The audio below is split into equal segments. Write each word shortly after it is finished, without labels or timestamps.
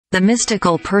The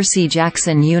mystical Percy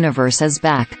Jackson universe is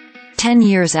back. 10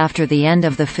 years after the end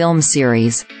of the film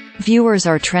series, viewers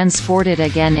are transported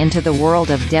again into the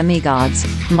world of demigods,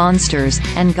 monsters,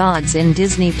 and gods in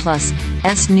Disney Plus'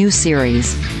 new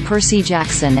series, Percy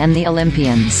Jackson and the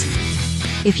Olympians.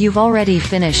 If you've already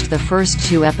finished the first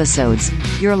 2 episodes,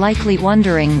 you're likely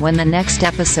wondering when the next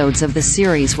episodes of the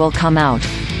series will come out.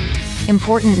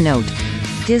 Important note: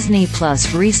 Disney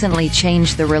Plus recently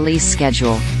changed the release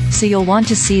schedule, so you'll want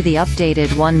to see the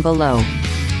updated one below.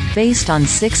 Based on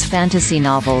 6 fantasy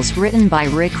novels written by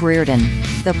Rick Riordan,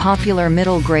 the popular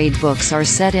middle-grade books are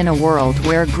set in a world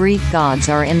where Greek gods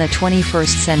are in the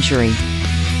 21st century.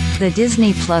 The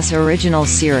Disney Plus original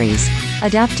series,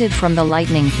 adapted from The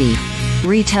Lightning Thief,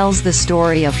 retells the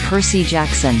story of Percy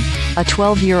Jackson, a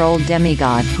 12-year-old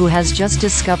demigod who has just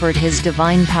discovered his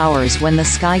divine powers when the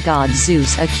sky god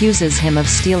Zeus accuses him of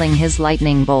stealing his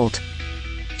lightning bolt.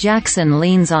 Jackson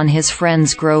leans on his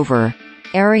friends Grover,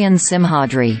 Aryan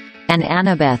Simhadri, and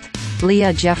Annabeth,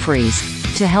 Leah Jeffries,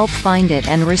 to help find it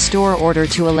and restore order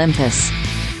to Olympus.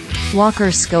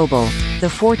 Walker Scobell, the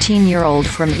 14-year-old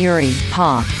from Eerie,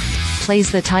 Pa,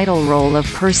 plays the title role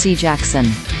of Percy Jackson.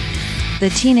 The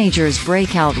teenager's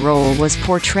breakout role was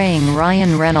portraying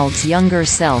Ryan Reynolds' younger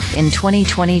self in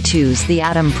 2022's The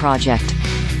Atom Project.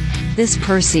 This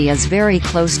Percy is very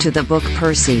close to the book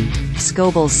Percy,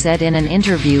 Scobell said in an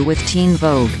interview with Teen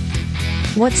Vogue.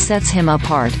 What sets him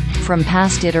apart, from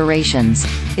past iterations,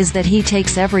 is that he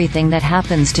takes everything that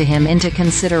happens to him into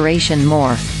consideration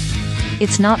more.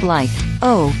 It's not like,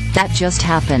 oh, that just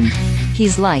happened.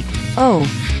 He's like, oh,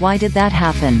 why did that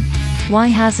happen? Why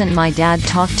hasn't my dad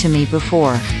talked to me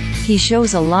before? He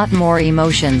shows a lot more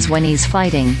emotions when he's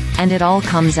fighting, and it all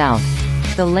comes out.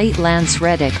 The late Lance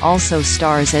Reddick also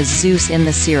stars as Zeus in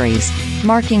the series,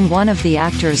 marking one of the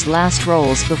actor's last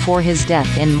roles before his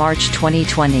death in March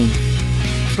 2020.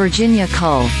 Virginia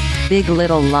Kull, Big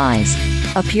Little Lies,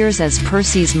 appears as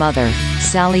Percy's mother,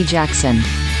 Sally Jackson.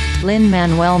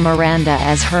 Lin-Manuel Miranda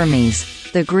as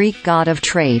Hermes, the Greek god of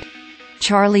trade.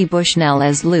 Charlie Bushnell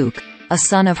as Luke, a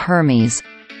son of Hermes.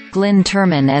 Glynn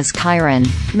Turman as Chiron,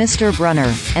 Mr.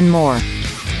 Brunner, and more.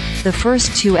 The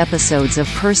first 2 episodes of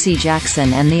Percy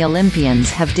Jackson and the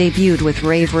Olympians have debuted with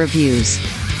rave reviews.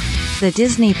 The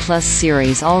Disney Plus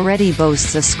series already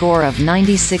boasts a score of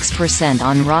 96%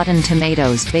 on Rotten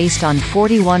Tomatoes based on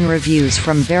 41 reviews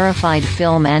from verified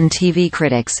film and TV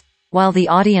critics, while the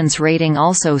audience rating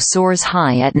also soars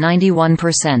high at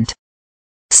 91%.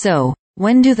 So,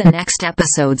 when do the next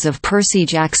episodes of Percy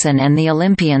Jackson and the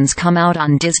Olympians come out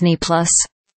on Disney Plus?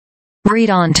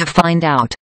 Read on to find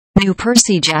out. New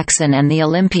Percy Jackson and the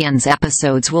Olympians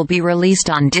episodes will be released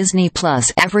on Disney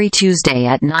Plus every Tuesday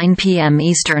at 9 p.m.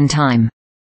 Eastern Time.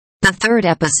 The 3rd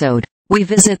episode, We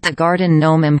Visit the Garden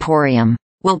Gnome Emporium,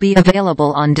 will be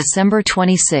available on December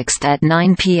 26 at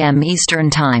 9 p.m. Eastern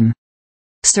Time.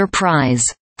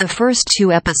 Surprise! The first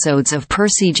 2 episodes of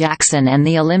Percy Jackson and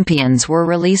the Olympians were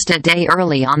released a day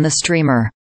early on the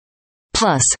streamer.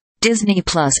 Plus, Disney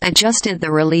Plus adjusted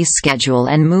the release schedule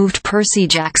and moved Percy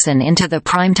Jackson into the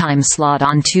primetime slot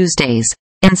on Tuesdays,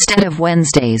 instead of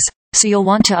Wednesdays, so you'll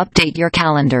want to update your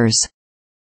calendars.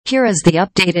 Here is the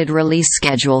updated release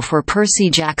schedule for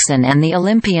Percy Jackson and the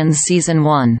Olympians Season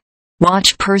 1.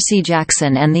 Watch Percy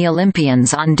Jackson and the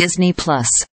Olympians on Disney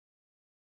Plus.